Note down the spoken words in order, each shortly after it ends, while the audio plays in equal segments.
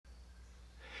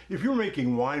If you're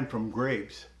making wine from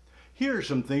grapes, here are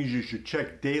some things you should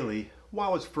check daily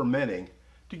while it's fermenting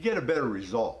to get a better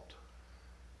result.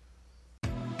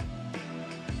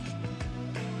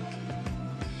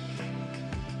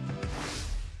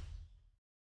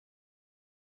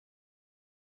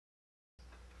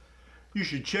 You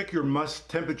should check your must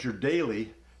temperature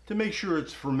daily to make sure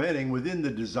it's fermenting within the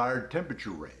desired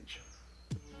temperature range.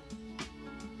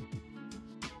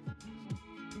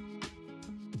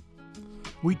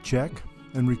 We check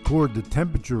and record the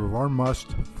temperature of our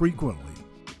must frequently.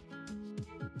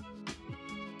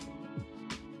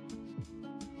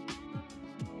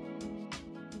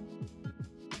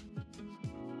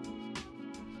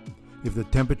 If the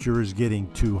temperature is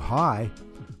getting too high,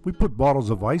 we put bottles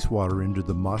of ice water into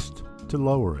the must to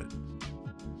lower it.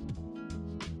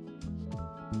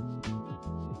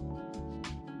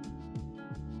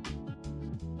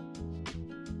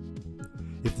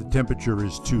 If the temperature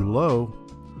is too low,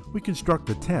 we construct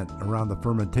a tent around the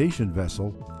fermentation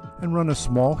vessel and run a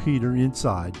small heater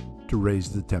inside to raise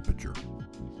the temperature.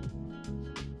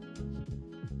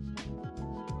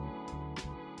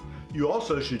 You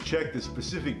also should check the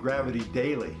specific gravity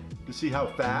daily to see how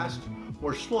fast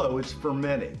or slow it's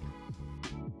fermenting.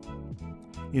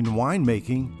 In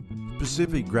winemaking,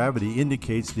 specific gravity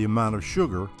indicates the amount of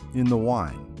sugar in the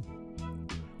wine.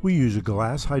 We use a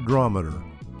glass hydrometer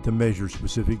to measure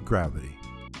specific gravity.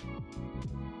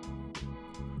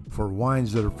 For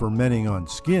wines that are fermenting on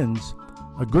skins,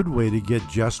 a good way to get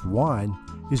just wine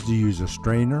is to use a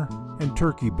strainer and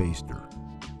turkey baster.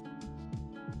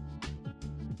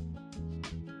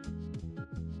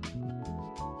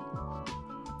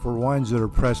 For wines that are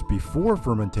pressed before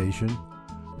fermentation,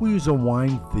 we use a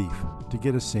wine thief to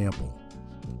get a sample.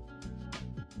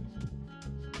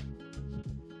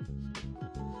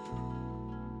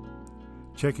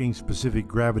 Checking specific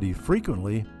gravity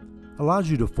frequently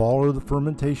allows you to follow the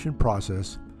fermentation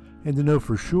process and to know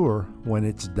for sure when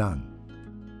it's done.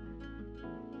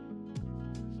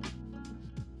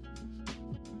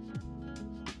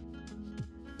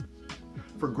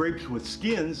 For grapes with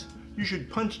skins, you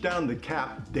should punch down the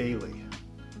cap daily.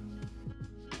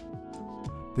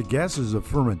 The gases of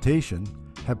fermentation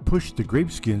have pushed the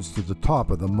grape skins to the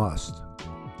top of the must.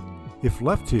 If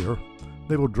left here,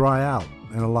 they will dry out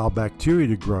and allow bacteria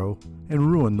to grow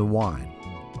and ruin the wine.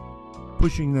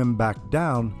 Pushing them back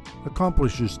down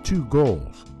accomplishes two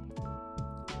goals.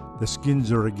 The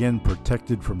skins are again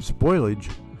protected from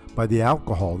spoilage by the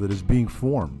alcohol that is being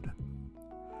formed,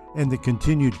 and the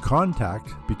continued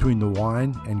contact between the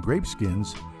wine and grape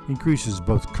skins increases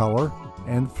both color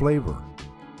and flavor.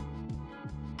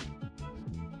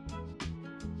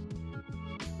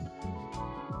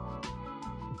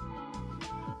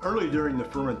 Early during the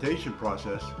fermentation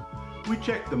process, we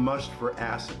check the must for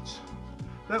acids.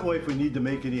 That way, if we need to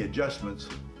make any adjustments,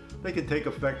 they can take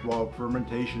effect while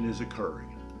fermentation is occurring.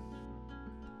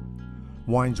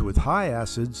 Wines with high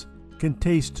acids can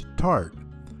taste tart,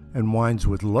 and wines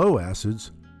with low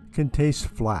acids can taste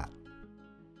flat.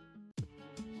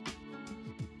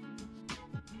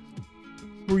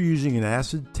 We're using an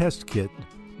acid test kit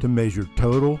to measure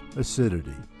total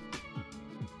acidity.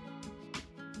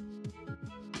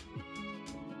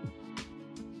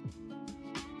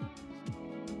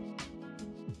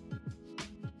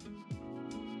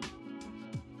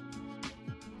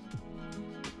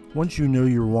 Once you know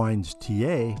your wine's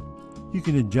TA, you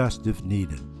can adjust if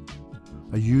needed.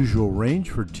 A usual range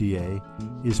for TA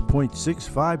is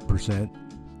 0.65%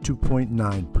 to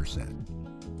 0.9%.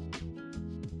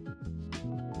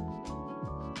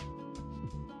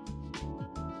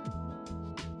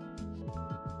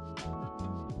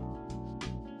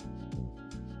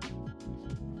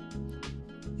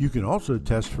 You can also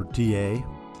test for TA,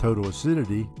 total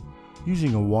acidity,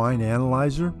 using a wine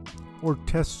analyzer or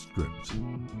test strips.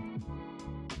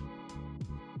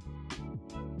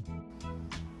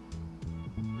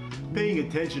 Paying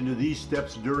attention to these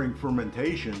steps during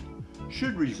fermentation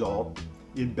should result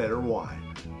in better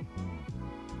wine.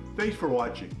 Thanks for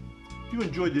watching. If you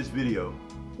enjoyed this video,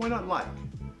 why not like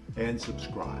and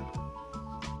subscribe?